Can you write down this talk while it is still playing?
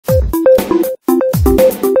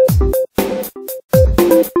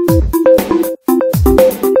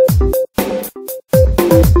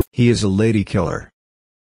He is a lady killer.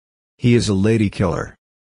 He is a lady killer.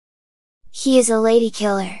 He is a lady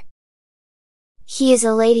killer. He is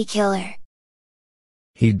a lady killer.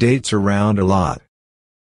 He dates around a lot.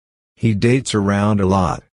 He dates around a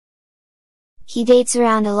lot. He dates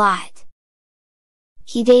around a lot.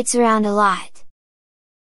 He dates around a lot.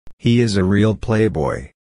 He is a real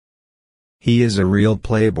playboy. He is a real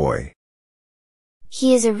playboy.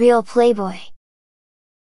 He is a real playboy.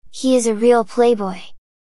 He is a real playboy.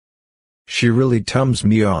 She really tums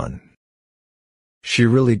me on. She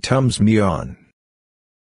really tums me on.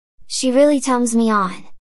 She really tums me on.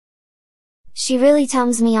 She really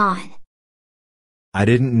tums me on. I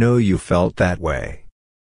didn't know you felt that way.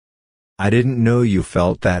 I didn't know you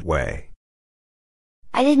felt that way.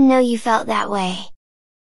 I didn't know you felt that way.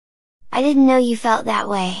 I didn't know you felt that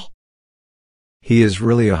way. He is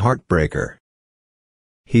really a heartbreaker.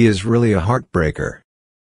 He is really a heartbreaker.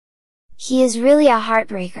 He is really a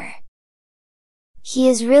heartbreaker. He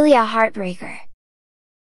is really a heartbreaker.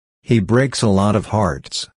 He breaks a lot of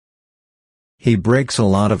hearts. He breaks a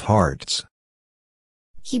lot of hearts.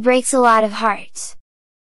 He breaks a lot of hearts.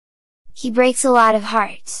 He breaks a lot of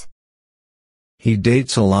hearts. He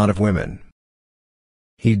dates a lot of women.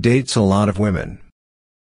 He dates a lot of women.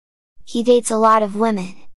 He dates a lot of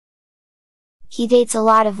women. He dates a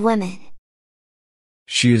lot of women.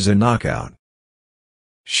 She is a knockout.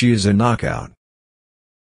 She is a knockout.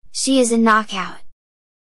 She is a knockout.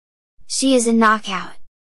 She is a knockout.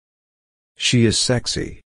 She is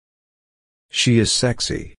sexy. She is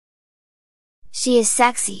sexy. She is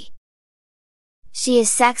sexy. She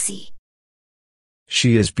is sexy.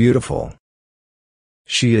 She is beautiful.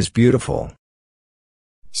 She is beautiful.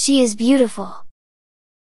 She is beautiful.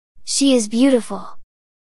 She is beautiful.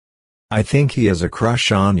 I think he has a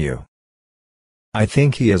crush on you. I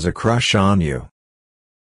think he has a crush on you.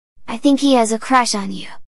 I think he has a crush on you.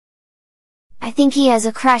 I think he has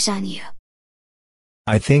a crush on you.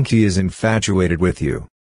 I think he is infatuated with you.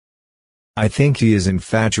 I think he is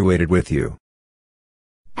infatuated with you.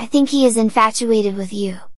 I think he is infatuated with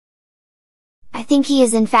you. I think he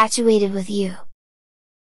is infatuated with you.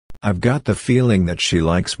 I've got the feeling that she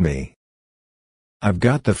likes me. I've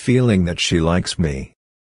got the feeling that she likes me.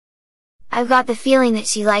 I've got the feeling that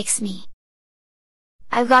she likes me.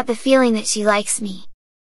 I've got the feeling that she likes me.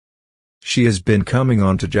 She has been coming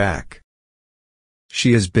on to Jack.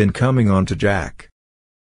 She has been coming on to Jack.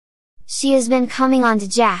 She has been coming on to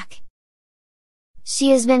Jack.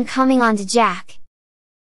 She has been coming on to Jack.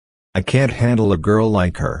 I can't handle a girl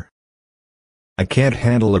like her. I can't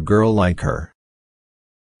handle a girl like her.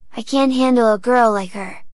 I can't handle a girl like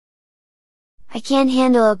her. I can't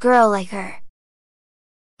handle a girl like her.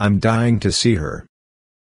 I'm dying to see her.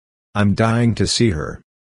 I'm dying to see her.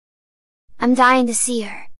 I'm dying to see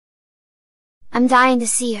her. I'm dying to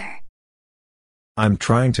see her. I'm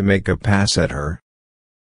trying to make a pass at her.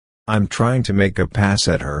 I'm trying to make a pass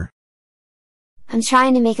at her. I'm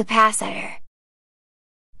trying to make a pass at her.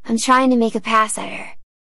 I'm trying to make a pass at her.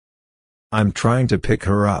 I'm trying to pick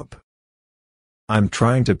her up. I'm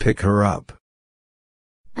trying to pick her up.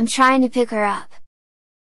 I'm trying to pick her up.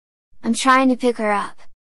 I'm trying to pick her up.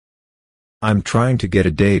 I'm trying to get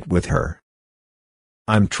a date with her.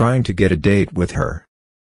 I'm trying to get a date with her.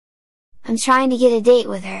 I'm trying to get a date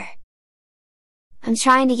with her. I'm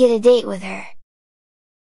trying to get a date with her.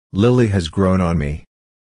 Lily has grown on me.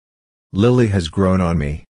 Lily has grown on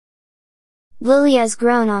me. Lily has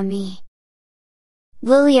grown on me.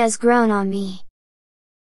 Lily has grown on me.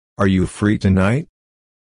 Are you free tonight?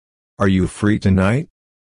 Are you free tonight?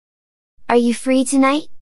 Are you free tonight?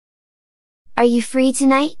 Are you free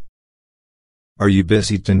tonight? Are you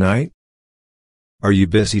busy tonight? Are you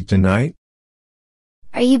busy tonight?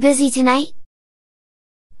 Are you busy tonight?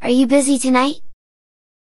 Are you busy tonight?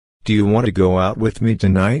 Do you want to go out with me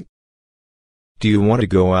tonight? Do you want to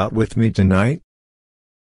go out with me tonight?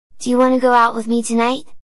 Do you want to go out with me tonight?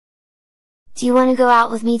 Do you want to go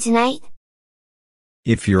out with me tonight?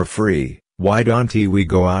 If you're free, why don't we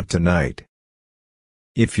go out tonight?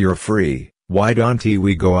 If you're free, why don't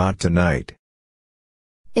we go out tonight?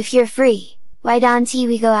 If you're free, why don't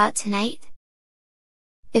we go out tonight?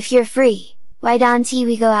 If you're free, why don't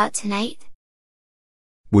we go out tonight?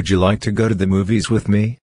 Would you like to go to the movies with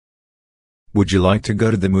me? Would you like to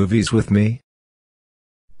go to the movies with me?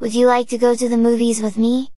 Would you like to go to the movies with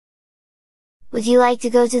me? Would you like to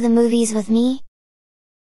go to the movies with me?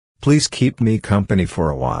 Please keep me company for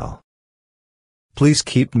a while. Please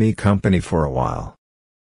keep me company for a while.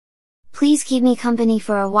 Please keep me company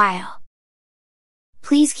for a while.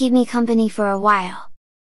 Please keep me company for a while.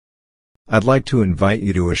 I'd like to invite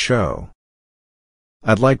you to a show.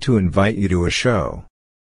 I'd like to invite you to a show.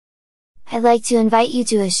 I'd like to invite you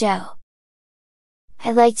to a show.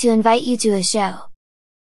 I'd like to invite you to a show.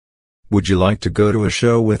 Would you like to go to a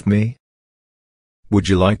show with me? Would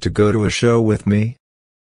you like to go to a show with me?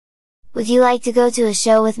 Would you like to go to a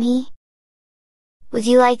show with me? Would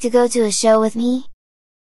you like to go to a show with me?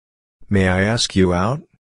 May I ask you out?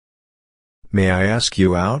 May I ask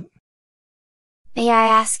you out? May I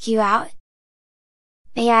ask you out?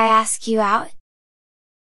 May I ask you out?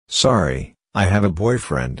 Sorry, I have a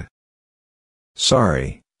boyfriend.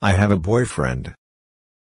 Sorry, I have a boyfriend.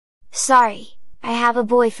 Sorry, I have a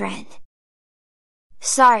boyfriend.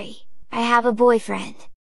 Sorry, I have a boyfriend.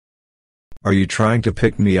 Are you trying to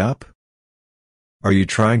pick me up? Are you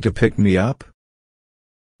trying to pick me up?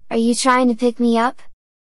 Are you trying to pick me up?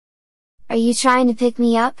 Are you trying to pick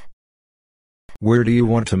me up? Where do you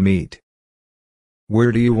want to meet?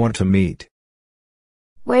 Where do you want to meet?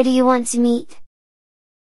 Where do you want to meet?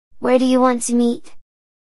 Where do you want to meet?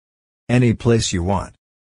 Any place you want.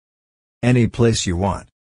 Any place you want.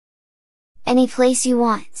 Any place you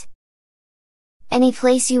want. Any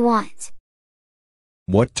place you want.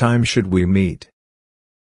 What time should we meet?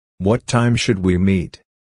 What time should we meet?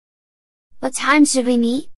 What time should we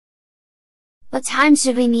meet? What time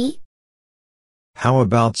should we meet? How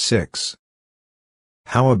about 6?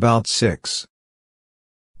 How about 6?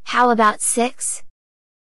 How about 6?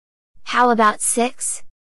 How about 6?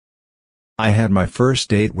 I had my first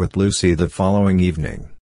date with Lucy the following evening.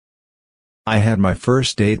 I had my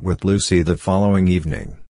first date with Lucy the following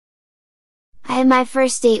evening. I had my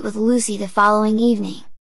first date with Lucy the following evening.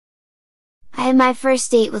 I had my first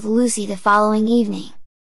date with Lucy the following evening.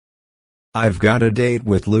 I've got a date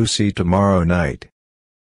with Lucy tomorrow night.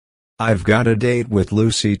 I've got a date with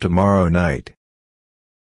Lucy tomorrow night.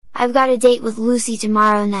 I've got a date with Lucy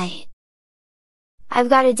tomorrow night. I've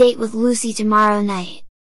got a date with Lucy tomorrow night.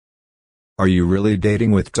 Are you really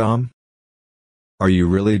dating with Tom? Are you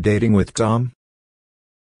really dating with Tom?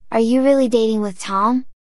 Are you really dating with Tom?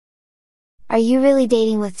 Are you really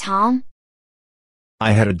dating with Tom?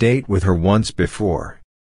 I had a date with her once before.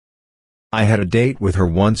 I had a date with her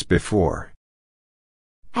once before.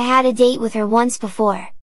 I had a date with her once before.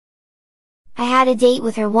 I had a date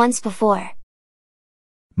with her once before.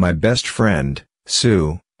 My best friend,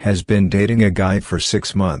 Sue, has been dating a guy for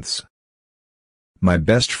 6 months. My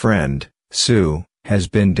best friend, Sue, has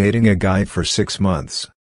been dating a guy for 6 months.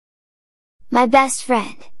 My best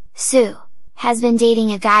friend, Sue, has been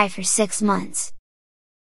dating a guy for 6 months.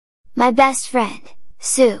 My best friend,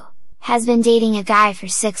 Sue, has been dating a guy for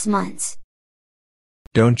 6 months.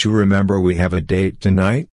 Don't you remember we have a date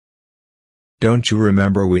tonight? Don't you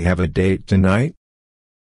remember we have a date tonight?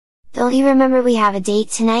 Don't you remember we have a date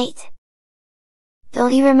tonight?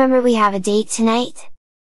 Don't you remember we have a date tonight?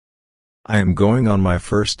 I am going on my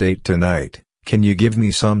first date tonight. Can you give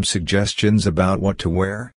me some suggestions about what to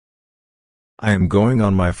wear? I am going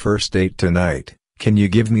on my first date tonight. Can you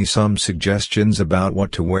give me some suggestions about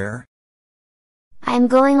what to wear? I am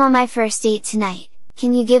going on my first date tonight.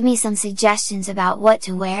 Can you give me some suggestions about what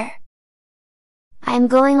to wear? I am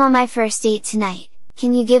going on my first date tonight.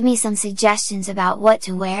 Can you give me some suggestions about what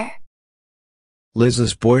to wear?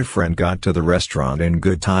 Liz's boyfriend got to the restaurant in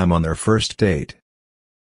good time on their first date.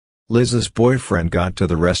 Liz's boyfriend got to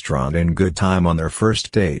the restaurant in good time on their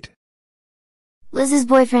first date. Liz's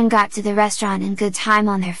boyfriend got to the restaurant in good time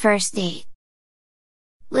on their first date.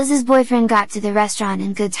 Liz's boyfriend got to the restaurant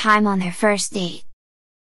in good time on their first date.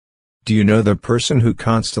 Do you know the person who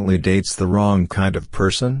constantly dates the wrong kind of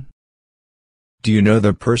person? Do you know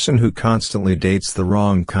the person who constantly dates the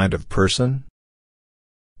wrong kind of person?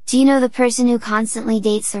 Do you know the person who constantly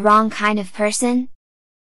dates the wrong kind of person?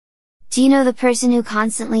 Do you know the person who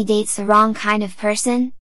constantly dates the wrong kind of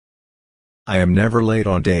person? I am never late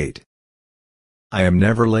on date. I am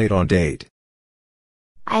never late on date.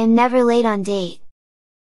 I am never late on date.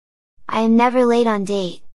 I am never late on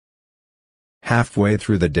date. Halfway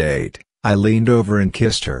through the date, I leaned over and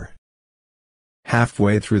kissed her.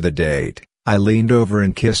 Halfway through the date, I leaned over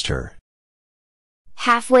and kissed her.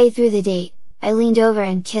 Halfway through the date, I leaned over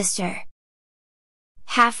and kissed her.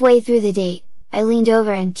 Halfway through the date, I leaned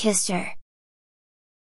over and kissed her.